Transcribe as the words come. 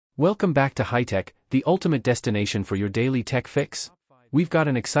Welcome back to High Tech, the ultimate destination for your daily tech fix. We've got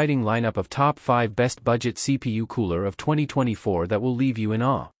an exciting lineup of top 5 best budget CPU cooler of 2024 that will leave you in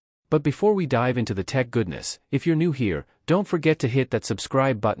awe. But before we dive into the tech goodness, if you're new here, don't forget to hit that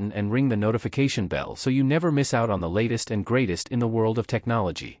subscribe button and ring the notification bell so you never miss out on the latest and greatest in the world of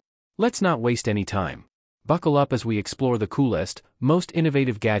technology. Let's not waste any time. Buckle up as we explore the coolest, most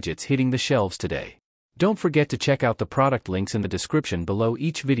innovative gadgets hitting the shelves today. Don't forget to check out the product links in the description below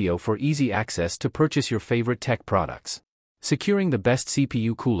each video for easy access to purchase your favorite tech products. Securing the best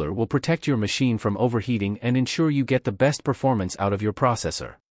CPU cooler will protect your machine from overheating and ensure you get the best performance out of your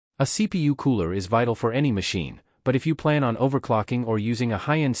processor. A CPU cooler is vital for any machine, but if you plan on overclocking or using a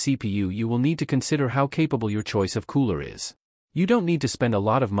high-end CPU, you will need to consider how capable your choice of cooler is. You don't need to spend a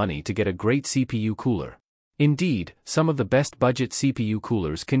lot of money to get a great CPU cooler. Indeed, some of the best budget CPU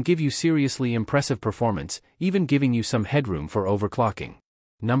coolers can give you seriously impressive performance, even giving you some headroom for overclocking.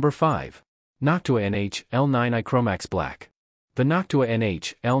 Number 5. Noctua NH-L9i chromax.Black. The Noctua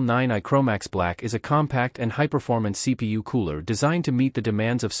NH-L9i chromax.Black is a compact and high-performance CPU cooler designed to meet the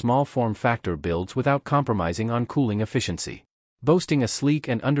demands of small form factor builds without compromising on cooling efficiency. Boasting a sleek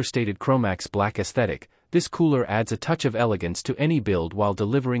and understated chromax.Black aesthetic, this cooler adds a touch of elegance to any build while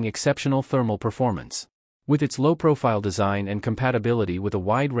delivering exceptional thermal performance. With its low-profile design and compatibility with a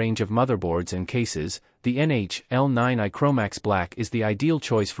wide range of motherboards and cases, the NH-L9i chromax.Black is the ideal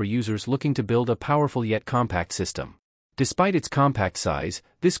choice for users looking to build a powerful yet compact system. Despite its compact size,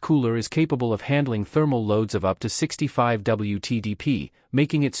 this cooler is capable of handling thermal loads of up to 65 WTDP,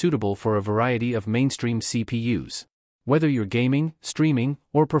 making it suitable for a variety of mainstream CPUs. Whether you're gaming, streaming,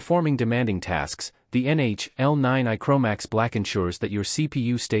 or performing demanding tasks, the NH-L9i chromax.Black ensures that your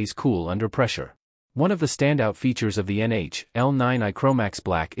CPU stays cool under pressure. One of the standout features of the NH-L9i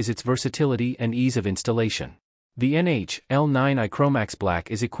chromax.Black is its versatility and ease of installation. The NH-L9i chromax.Black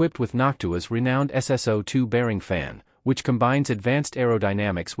is equipped with Noctua's renowned SSO2 bearing fan, which combines advanced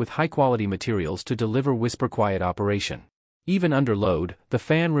aerodynamics with high-quality materials to deliver whisper-quiet operation. Even under load, the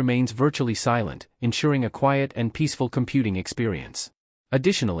fan remains virtually silent, ensuring a quiet and peaceful computing experience.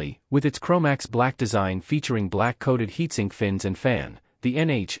 Additionally, with its chromax.Black design featuring black-coated heatsink fins and fan, the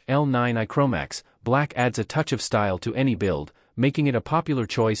NH-L9i chromax.Black adds a touch of style to any build, making it a popular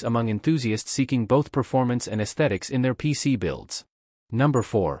choice among enthusiasts seeking both performance and aesthetics in their PC builds. Number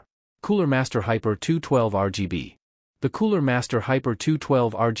 4. Cooler Master Hyper 212 RGB. The Cooler Master Hyper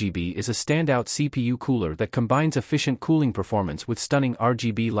 212 RGB is a standout CPU cooler that combines efficient cooling performance with stunning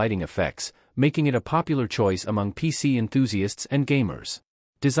RGB lighting effects, making it a popular choice among PC enthusiasts and gamers.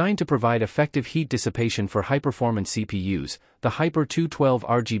 Designed to provide effective heat dissipation for high-performance CPUs, the Hyper 212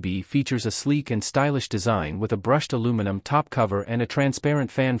 RGB features a sleek and stylish design with a brushed aluminum top cover and a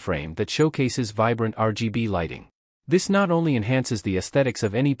transparent fan frame that showcases vibrant RGB lighting. This not only enhances the aesthetics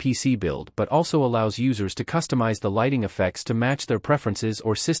of any PC build but also allows users to customize the lighting effects to match their preferences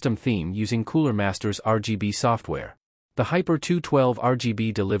or system theme using Cooler Master's RGB software. The Hyper 212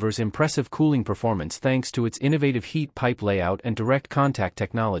 RGB delivers impressive cooling performance thanks to its innovative heat pipe layout and direct contact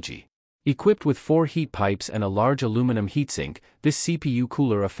technology. Equipped with 4 heat pipes and a large aluminum heatsink, this CPU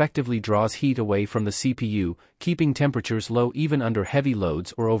cooler effectively draws heat away from the CPU, keeping temperatures low even under heavy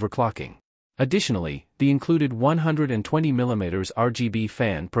loads or overclocking. Additionally, the included 120mm RGB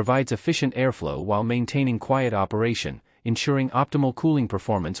fan provides efficient airflow while maintaining quiet operation, ensuring optimal cooling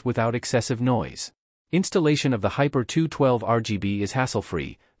performance without excessive noise. Installation of the Hyper 212 RGB is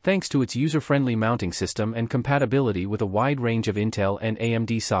hassle-free, thanks to its user-friendly mounting system and compatibility with a wide range of Intel and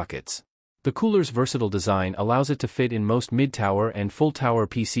AMD sockets. The cooler's versatile design allows it to fit in most mid-tower and full-tower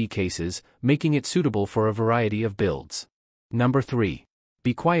PC cases, making it suitable for a variety of builds. Number 3.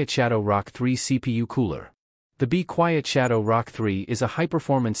 Be Quiet Shadow Rock 3 CPU Cooler. The Be Quiet Shadow Rock 3 is a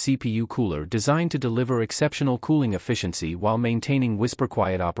high-performance CPU cooler designed to deliver exceptional cooling efficiency while maintaining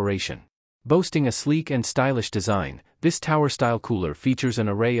whisper-quiet operation. Boasting a sleek and stylish design, this tower-style cooler features an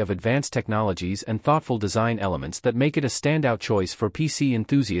array of advanced technologies and thoughtful design elements that make it a standout choice for PC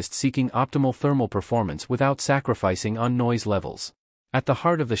enthusiasts seeking optimal thermal performance without sacrificing on noise levels. At the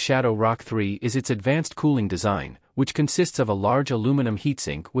heart of the Shadow Rock 3 is its advanced cooling design, which consists of a large aluminum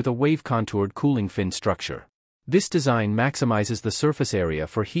heatsink with a wave-contoured cooling fin structure. This design maximizes the surface area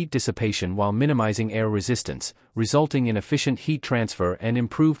for heat dissipation while minimizing air resistance, resulting in efficient heat transfer and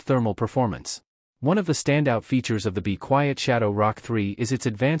improved thermal performance. One of the standout features of the Be Quiet Shadow Rock 3 is its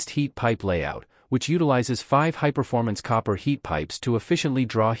advanced heat pipe layout, which utilizes 5 high-performance copper heat pipes to efficiently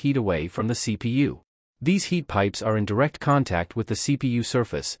draw heat away from the CPU. These heat pipes are in direct contact with the CPU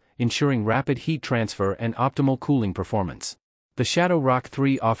surface, ensuring rapid heat transfer and optimal cooling performance. The Shadow Rock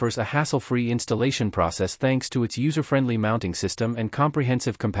 3 offers a hassle-free installation process thanks to its user-friendly mounting system and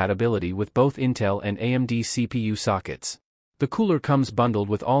comprehensive compatibility with both Intel and AMD CPU sockets. The cooler comes bundled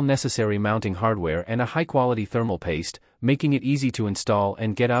with all necessary mounting hardware and a high-quality thermal paste, making it easy to install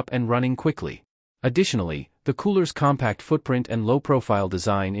and get up and running quickly. Additionally, the cooler's compact footprint and low-profile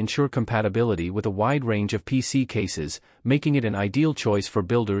design ensure compatibility with a wide range of PC cases, making it an ideal choice for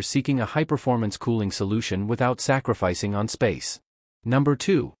builders seeking a high-performance cooling solution without sacrificing on space. Number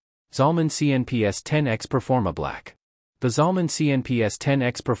 2. Zalman CNPS 10X Performa Black. The Zalman CNPS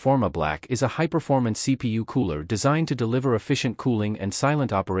 10X Performa Black is a high-performance CPU cooler designed to deliver efficient cooling and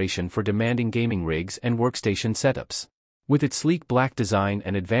silent operation for demanding gaming rigs and workstation setups. With its sleek black design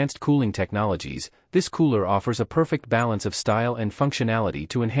and advanced cooling technologies, this cooler offers a perfect balance of style and functionality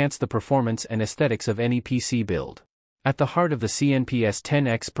to enhance the performance and aesthetics of any PC build. At the heart of the CNPS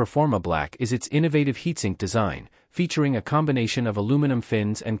 10X Performa Black is its innovative heatsink design, featuring a combination of aluminum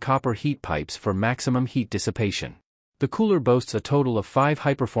fins and copper heat pipes for maximum heat dissipation. The cooler boasts a total of 5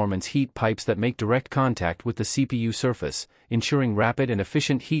 high-performance heat pipes that make direct contact with the CPU surface, ensuring rapid and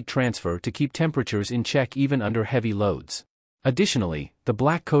efficient heat transfer to keep temperatures in check even under heavy loads. Additionally, the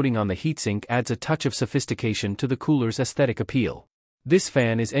black coating on the heatsink adds a touch of sophistication to the cooler's aesthetic appeal. This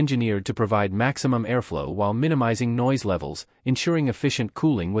fan is engineered to provide maximum airflow while minimizing noise levels, ensuring efficient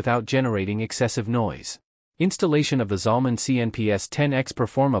cooling without generating excessive noise. Installation of the Zalman CNPS 10X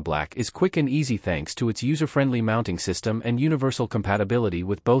Performa Black is quick and easy thanks to its user-friendly mounting system and universal compatibility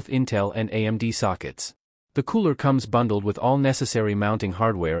with both Intel and AMD sockets. The cooler comes bundled with all necessary mounting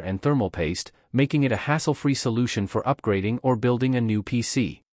hardware and thermal paste, making it a hassle-free solution for upgrading or building a new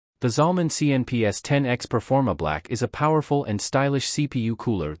PC. The Zalman CNPS 10X Performa Black is a powerful and stylish CPU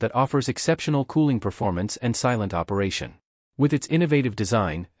cooler that offers exceptional cooling performance and silent operation. With its innovative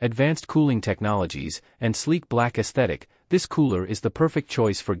design, advanced cooling technologies, and sleek black aesthetic, this cooler is the perfect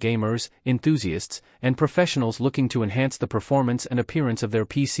choice for gamers, enthusiasts, and professionals looking to enhance the performance and appearance of their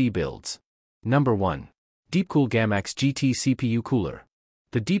PC builds. Number 1. Deepcool Gammaxx GT CPU Cooler.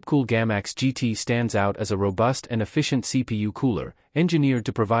 The Deepcool Gammaxx GT stands out as a robust and efficient CPU cooler, engineered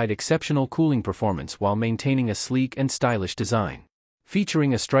to provide exceptional cooling performance while maintaining a sleek and stylish design.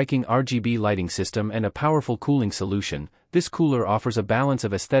 Featuring a striking RGB lighting system and a powerful cooling solution, this cooler offers a balance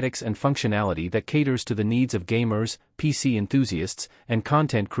of aesthetics and functionality that caters to the needs of gamers, PC enthusiasts, and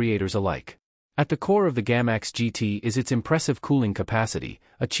content creators alike. At the core of the Gammaxx GT is its impressive cooling capacity,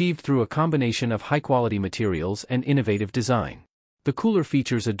 achieved through a combination of high-quality materials and innovative design. The cooler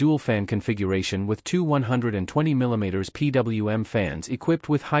features a dual-fan configuration with two 120mm PWM fans equipped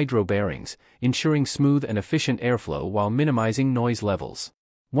with hydro bearings, ensuring smooth and efficient airflow while minimizing noise levels.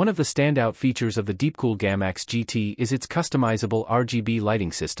 One of the standout features of the Deepcool Gammaxx GT is its customizable RGB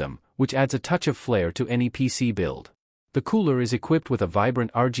lighting system, which adds a touch of flair to any PC build. The cooler is equipped with a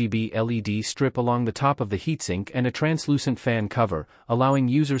vibrant RGB LED strip along the top of the heatsink and a translucent fan cover, allowing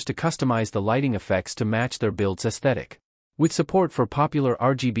users to customize the lighting effects to match their build's aesthetic. With support for popular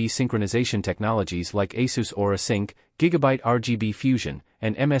RGB synchronization technologies like ASUS Aura Sync, Gigabyte RGB Fusion,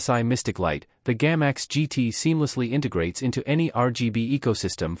 and MSI Mystic Light, the Gammaxx GT seamlessly integrates into any RGB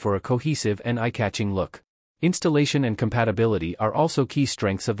ecosystem for a cohesive and eye-catching look. Installation and compatibility are also key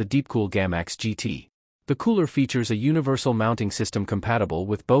strengths of the Deepcool Gammaxx GT. The cooler features a universal mounting system compatible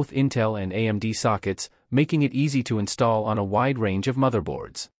with both Intel and AMD sockets, making it easy to install on a wide range of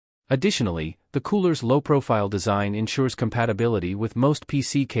motherboards. Additionally, the cooler's low-profile design ensures compatibility with most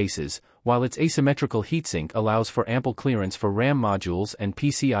PC cases, while its asymmetrical heatsink allows for ample clearance for RAM modules and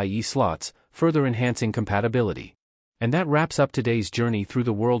PCIe slots, further enhancing compatibility. And that wraps up today's journey through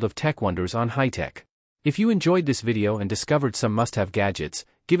the world of tech wonders on high-tech. If you enjoyed this video and discovered some must-have gadgets,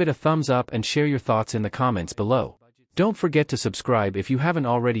 give it a thumbs up and share your thoughts in the comments below. Don't forget to subscribe if you haven't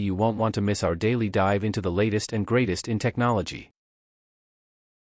already. You won't want to miss our daily dive into the latest and greatest in technology.